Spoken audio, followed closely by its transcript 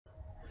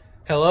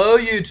Hello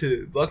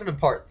YouTube! Welcome to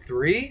part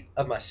 3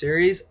 of my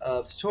series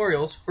of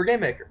tutorials for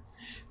GameMaker.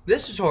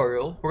 This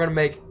tutorial, we're going to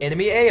make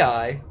enemy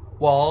AI,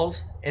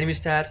 walls, enemy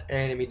stats, and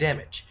enemy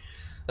damage.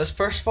 Let's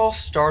first of all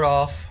start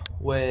off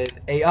with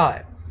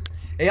AI.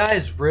 AI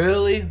is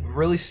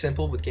really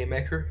simple with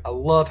GameMaker. I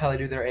love how they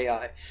do their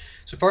AI.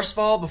 So first of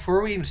all,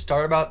 before we even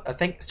start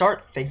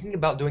thinking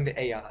about doing the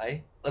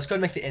AI, let's go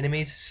and make the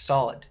enemies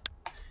solid.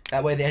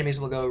 That way the enemies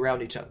will go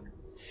around each other.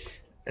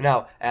 And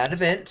now, add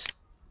event,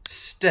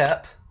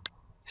 step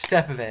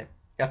event.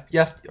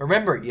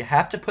 Remember, you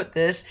have to put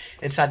this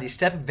inside the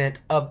step event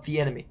of the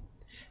enemy.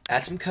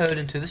 Add some code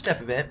into the step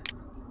event.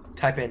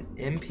 Type in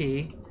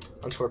mp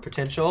underscore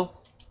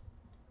potential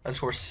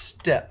underscore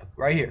step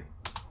right here.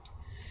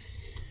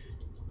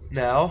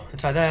 Now,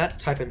 inside that,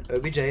 type in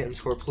obj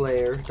underscore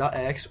player dot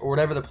x or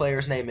whatever the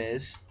player's name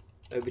is.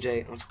 Obj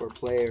underscore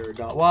player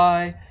dot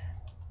y.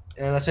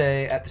 And let's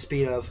say at the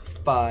speed of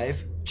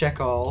 5,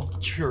 check all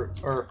true,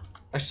 or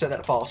I should set that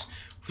to false,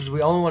 because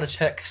we only want to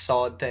check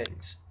solid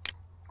things.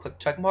 Click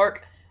check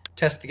mark,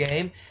 test the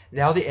game.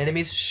 Now the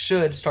enemies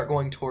should start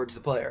going towards the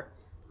player.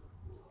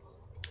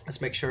 Let's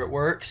make sure it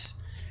works.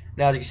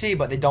 Now as you can see,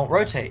 but they don't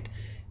rotate.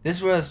 This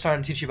is what I was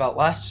trying to teach you about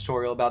last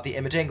tutorial about the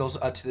image angles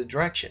to the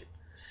direction.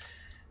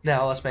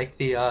 Now let's make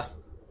the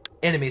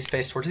enemies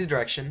face towards the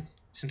direction.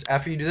 Since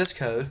after you do this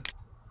code,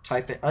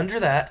 type it under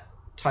that,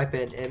 type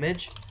in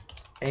image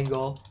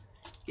angle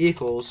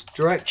equals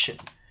direction.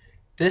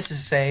 This is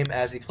the same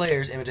as the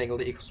player's image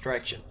angle equals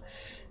direction.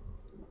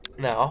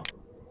 Now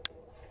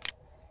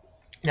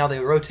they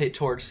rotate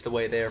towards the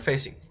way they are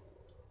facing.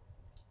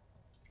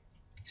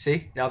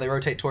 See? Now they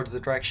rotate towards the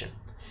direction.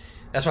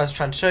 That's what I was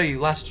trying to show you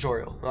last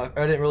tutorial. I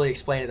didn't really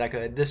explain it that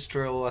good. This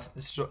tutorial,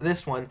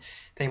 this one,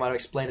 they might have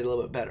explained it a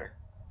little bit better.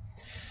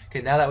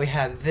 Okay, now that we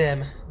have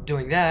them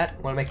doing that,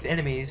 we want to make the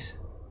enemies,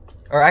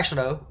 or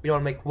actually no, we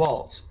want to make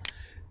walls.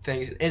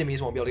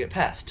 Enemies won't be able to get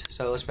past.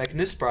 So let's make a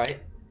new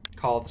sprite,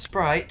 call the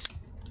sprite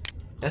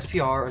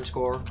SPR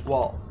underscore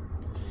wall.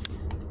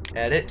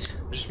 Edit,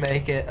 just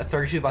make it a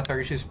 32 by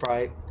 32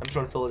 sprite. I'm just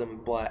going to fill it in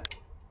with black.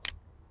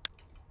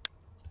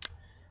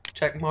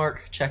 Check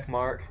mark, check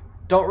mark.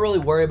 Don't really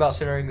worry about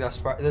centering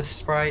this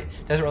sprite.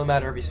 Doesn't really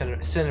matter if you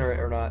center it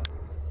or not.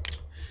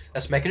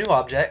 Let's make a new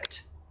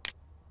object.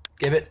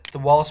 Give it the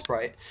wall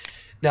sprite.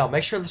 Now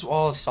make sure this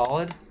wall is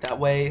solid. That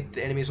way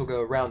the enemies will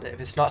go around it. If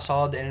it's not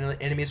solid, the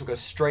enemies will go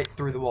straight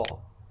through the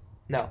wall.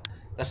 Now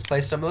let's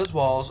place some of those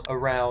walls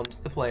around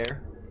the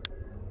player.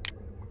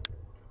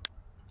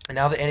 And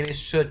now the enemies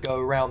should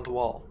go around the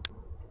wall.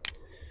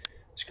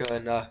 Let's go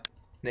and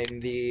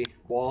name the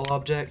wall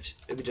object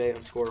obj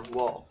underscore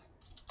wall.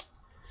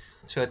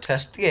 So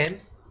test the game.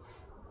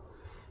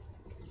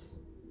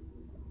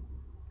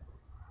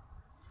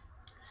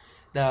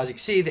 Now as you can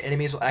see, the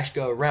enemies will actually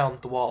go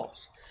around the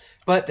walls,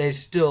 but they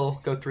still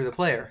go through the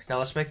player. Now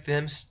let's make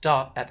them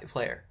stop at the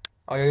player.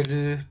 All you gotta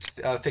do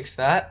to fix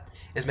that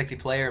is make the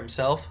player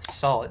himself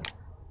solid.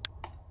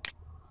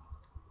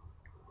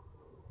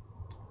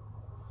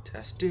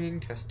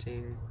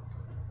 Testing.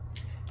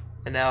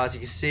 And now as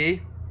you can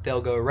see,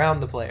 they'll go around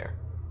the player.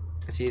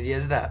 It's easy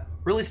as that.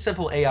 Really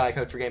simple AI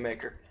code for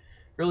GameMaker.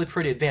 Really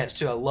pretty advanced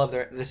too. I love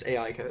this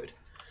AI code.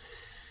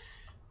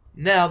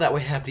 Now that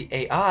we have the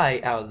AI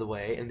out of the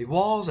way and the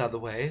walls out of the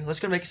way, let's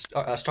go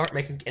start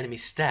making enemy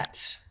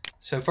stats.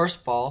 So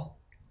first of all,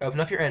 open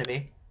up your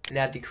enemy and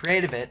add the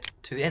create event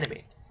to the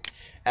enemy.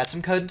 Add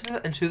some code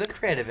into the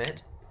create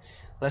event.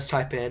 Let's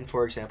type in,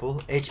 for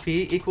example,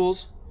 HP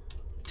equals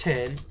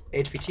 10,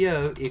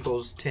 hpto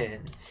equals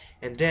 10,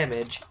 and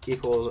damage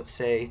equals, let's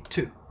say,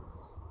 2.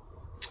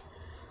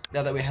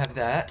 Now that we have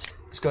that,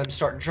 let's go ahead and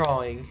start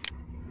drawing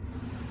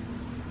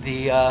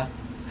the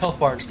health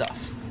bar and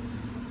stuff.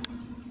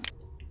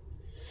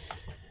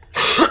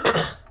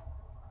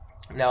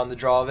 Now in the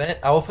draw event,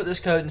 I will put this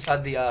code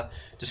inside the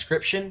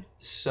description,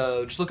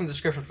 so just look in the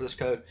description for this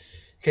code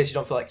in case you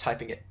don't feel like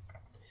typing it.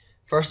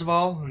 First of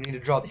all, we need to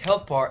draw the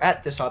health bar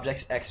at this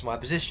object's X and Y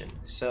position.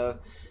 So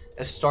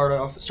let's start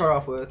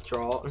off with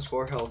draw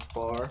underscore health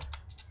bar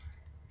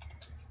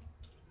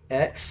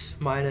X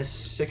minus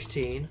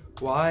 16,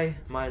 Y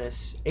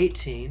minus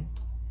 18,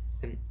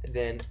 and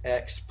then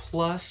X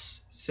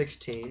plus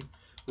 16,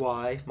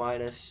 Y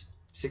minus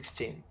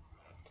 16.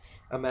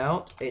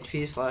 Amount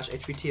HP slash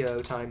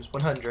hpto times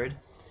 100,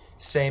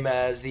 same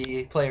as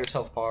the player's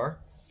health bar.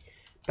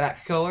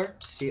 Back color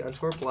C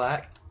underscore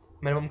black.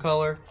 Minimum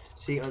color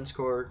C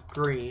underscore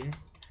green.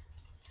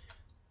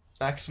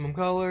 Maximum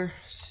color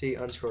C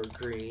underscore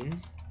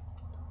green.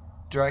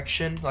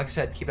 Direction, like I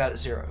said, keep that at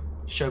 0.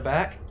 Show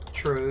back,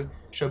 true.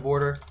 Show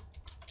border,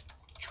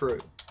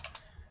 true.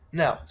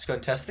 Now let's go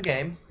and test the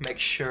game. Make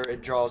sure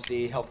it draws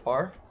the health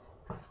bar.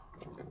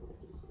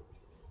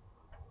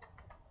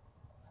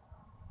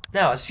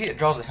 Now, as you see, it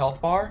draws the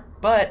health bar,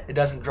 but it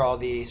doesn't draw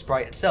the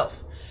sprite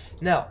itself.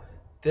 Now,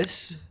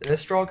 this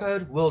draw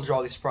code will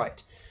draw the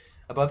sprite.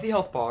 Above the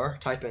health bar,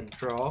 type in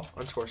draw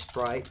underscore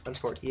sprite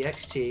underscore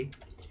ext,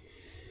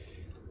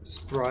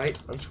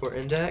 sprite underscore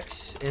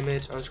index,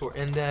 image underscore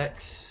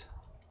index,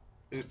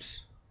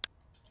 oops,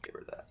 get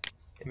rid of that,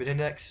 image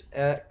index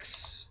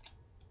x,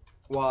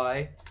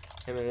 y,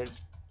 image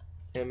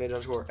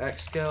underscore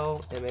x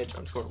scale, image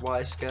underscore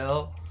y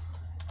scale,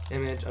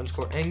 image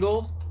underscore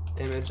angle,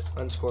 image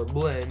underscore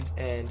blend,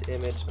 and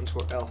image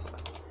underscore alpha.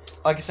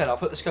 Like I said, I'll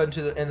put this code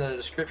in the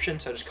description,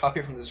 so just copy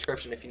it from the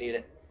description if you need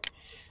it.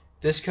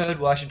 This code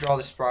will actually draw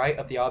the sprite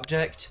of the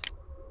object,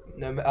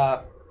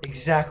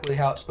 exactly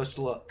how it's supposed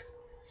to look.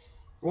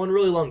 One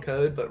really long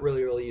code, but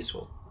really, really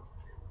useful.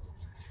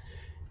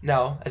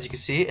 Now, as you can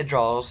see, it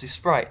draws the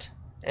sprite,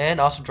 and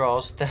also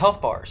draws the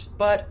health bars,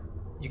 but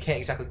you can't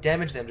exactly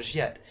damage them just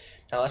yet.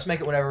 Now, let's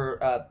make it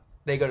whenever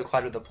they go to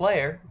collide with the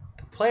player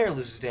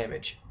loses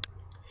damage.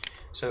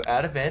 So,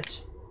 add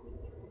event.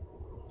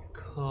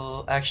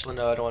 Actually,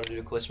 no, I don't want to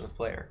do collision with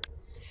player.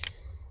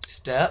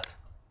 Step.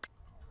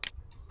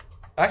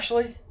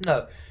 Actually,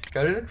 no.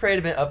 Go to the create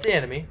event of the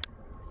enemy,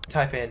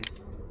 type in,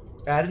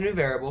 add a new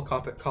variable,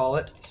 call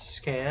it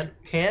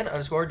can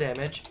underscore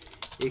damage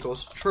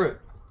equals true.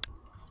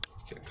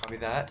 Copy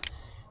that.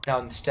 Now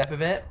in the step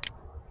event,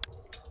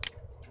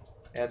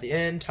 at the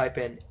end, type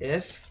in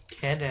if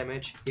can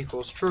damage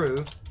equals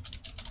true.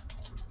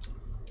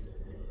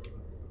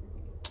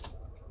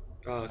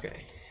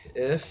 Okay.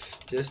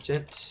 If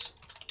distance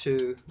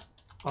to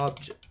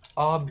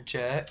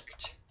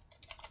object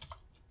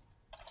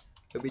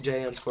obj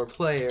underscore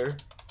player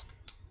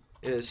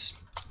is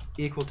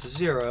equal to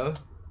 0,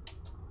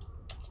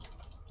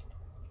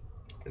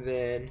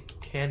 then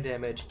can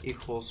damage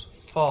equals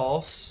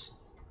false.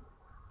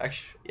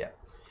 Actually, yeah.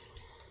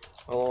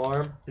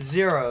 Alarm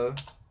 0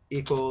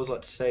 equals,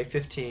 let's say,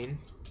 15,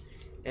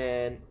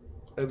 and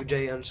obj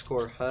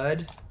underscore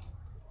HUD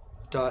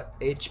dot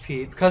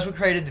HP, because we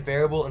created the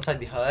variable inside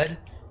the HUD,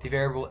 the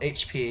variable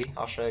HP,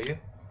 I'll show you.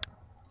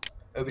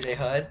 obj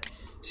HUD.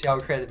 See how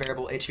we created the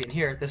variable HP in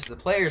here? This is the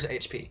player's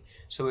HP.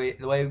 So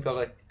the way we be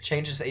able to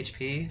change this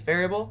HP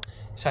variable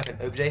is type in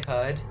obj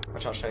HUD,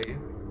 which I'll show you.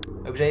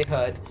 obj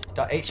HUD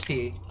dot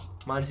HP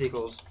minus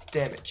equals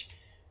damage.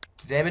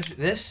 Damage.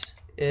 This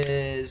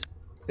is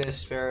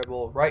this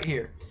variable right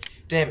here,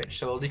 damage.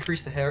 So it'll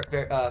decrease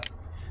the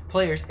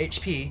player's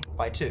HP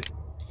by 2.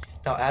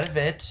 Now add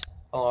event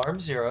alarm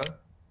 0.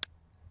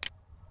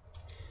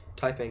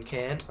 Type in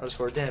can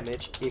underscore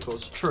damage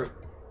equals true.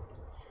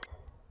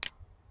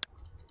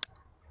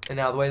 And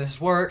now the way this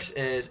works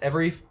is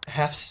every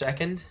half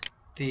second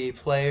the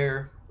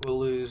player will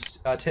lose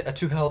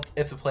 2 health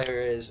if the player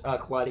is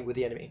colliding with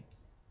the enemy.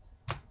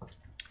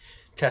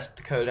 Test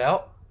the code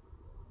out.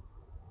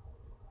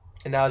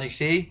 And now as you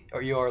see,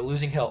 you are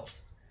losing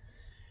health.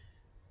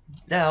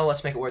 Now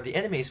let's make it where the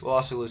enemies will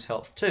also lose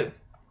health too.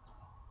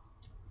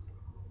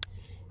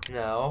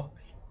 Now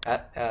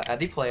add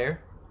the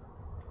player,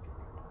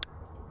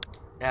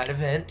 add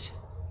event,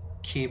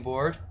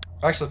 keyboard.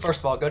 Actually, first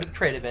of all, go to the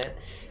create event,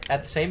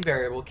 add the same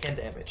variable, can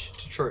damage,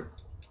 to true.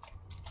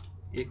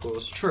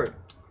 Equals true.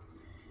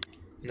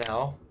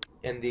 Now,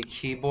 in the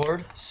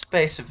keyboard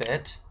space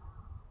event,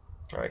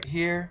 right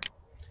here,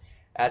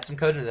 add some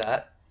code to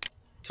that.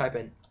 Type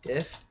in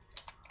if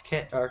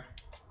can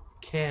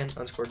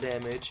underscore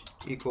damage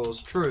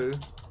equals true.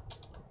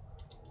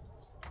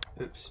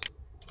 Oops.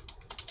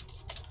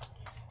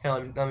 Hey,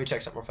 let me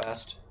check something real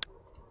fast.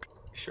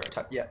 Sure, I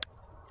type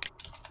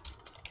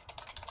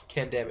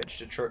can damage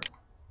to true.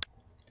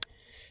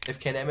 If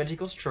can damage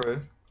equals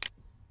true,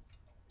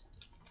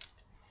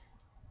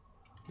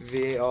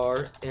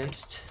 var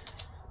inst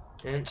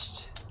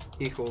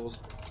equals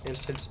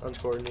instance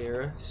underscore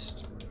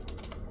nearest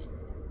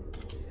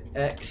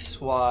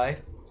x y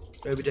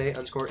obj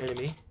underscore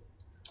enemy.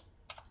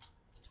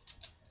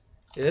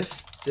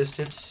 If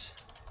distance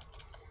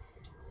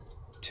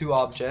to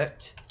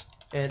object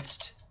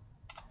inst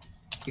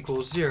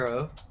equals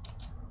 0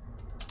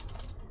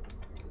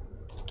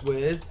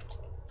 with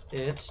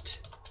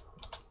inst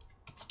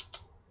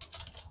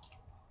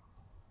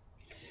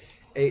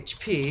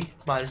HP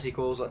minus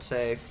equals, let's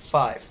say,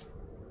 5.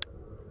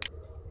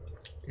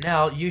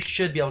 Now you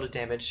should be able to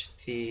damage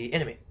the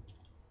enemy.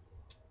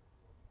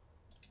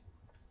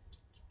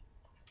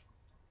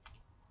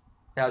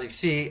 Now as you can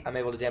see, I'm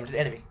able to damage the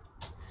enemy.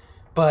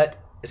 But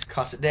it's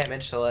constant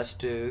damage, so let's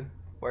do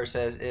where it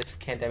says if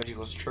can damage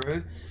equals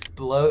true.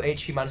 Below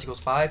HP minus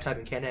equals 5, type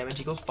in can damage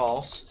equals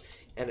false.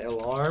 And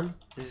alarm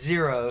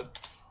 0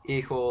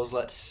 equals,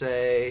 let's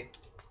say,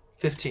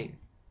 15.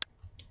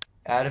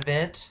 Add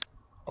event,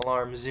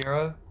 alarm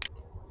 0.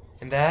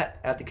 And that,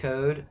 add the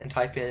code, and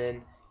type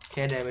in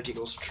can damage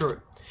equals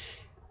true.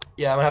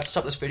 Yeah, I'm going to have to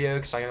stop this video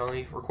because I can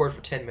only record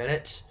for 10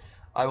 minutes.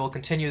 I will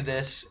continue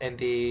this in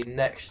the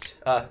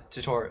next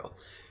tutorial.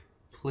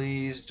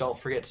 Please don't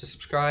forget to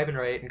subscribe and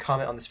rate and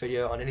comment on this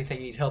video on anything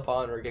you need help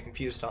on or get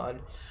confused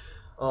on.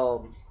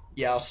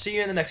 Yeah, I'll see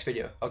you in the next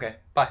video. Okay,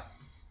 bye.